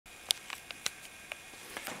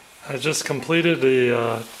I just completed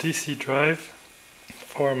a DC drive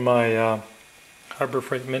for my Harbor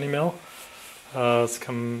Freight mini mill. It's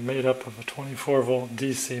made up of a 24 volt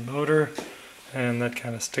DC motor, and that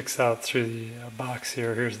kind of sticks out through the box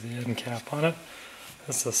here. Here's the end cap on it.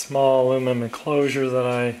 It's a small aluminum enclosure that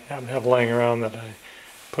I happen to have laying around that I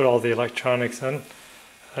put all the electronics in.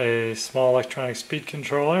 A small electronic speed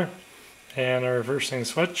controller and a reversing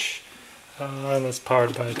switch, and it's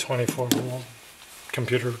powered by a 24 volt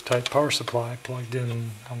computer type power supply plugged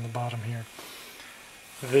in on the bottom here.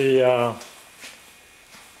 The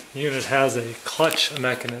unit has a clutch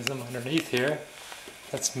mechanism underneath here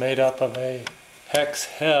that's made up of a hex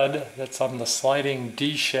head that's on the sliding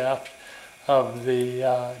D shaft of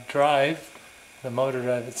the drive, the motor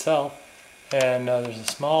drive itself, and there's a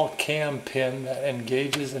small cam pin that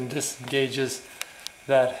engages and disengages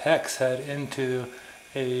that hex head into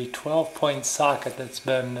a 12-point socket that's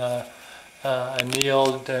been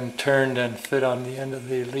annealed and turned and fit on the end of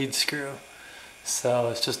the lead screw. So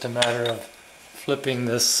it's just a matter of flipping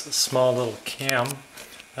this small little cam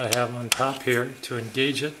that I have on top here to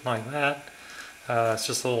engage it like that. It's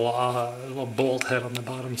just a little bolt head on the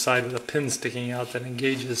bottom side with a pin sticking out that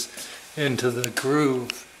engages into the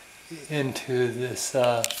groove into this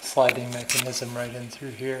sliding mechanism right in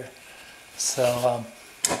through here. So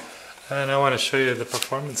and I want to show you the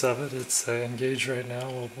performance of it. It's engaged right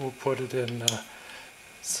now. We'll put it in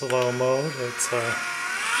slow mode. Let's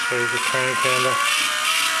show you the crank handle.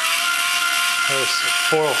 There's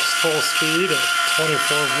full speed at 24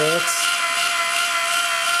 volts.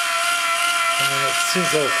 And it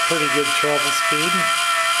seems to have pretty good travel speed.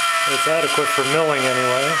 It's adequate for milling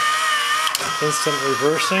anyway. Instant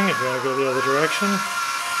reversing if you want to go the other direction.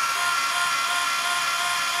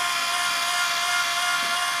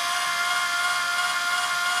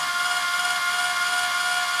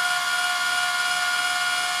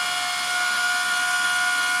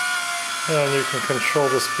 And you can control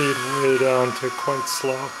the speed way down to quite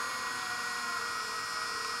slow.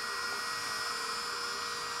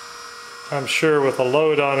 I'm sure with a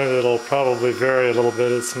load on it, it'll probably vary a little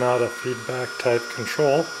bit. It's not a feedback type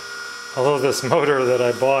control. Although this motor that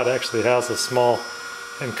I bought actually has a small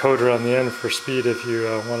encoder on the end for speed if you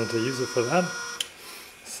wanted to use it for that.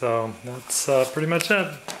 So that's pretty much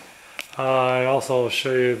it. I also will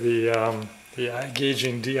show you the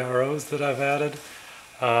iGaging DROs that I've added.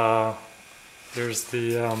 There's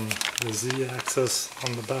the Z-axis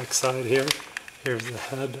on the back side here. Here's the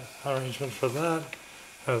head arrangement for that.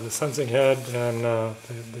 The sensing head and the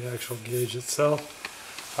actual gauge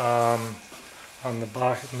itself. On the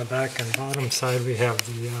back and bottom side we have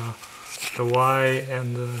the Y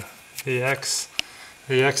and the X.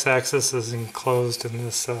 The X-axis is enclosed in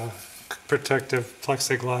this protective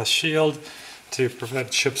plexiglass shield to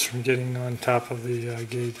prevent chips from getting on top of the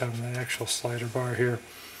gauge on the actual slider bar here.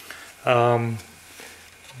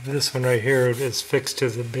 This one right here is fixed to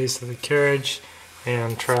the base of the carriage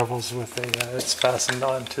and travels with it's fastened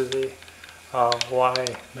onto the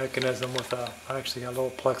Y mechanism with actually got a little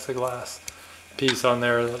plexiglass piece on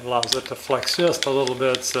there that allows it to flex just a little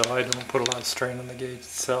bit so I don't put a lot of strain on the gauge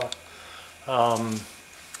itself.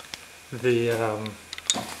 The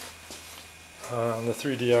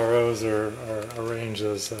 3 DROs are arranged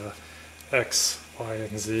as X, Y,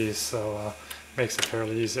 and Z, so makes it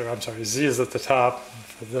fairly easy. I'm sorry, Z is at the top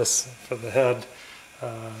for the head.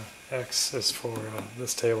 X is for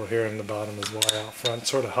this table here, and the bottom is Y out front,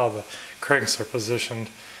 sort of how the cranks are positioned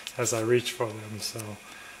as I reach for them. So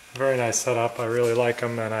very nice setup. I really like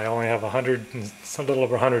them, and I only have a little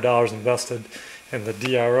over $100 invested in the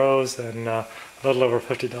DROs and a little over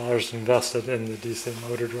 $50 invested in the DC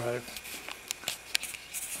motor drive.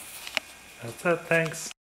 That's it. Thanks.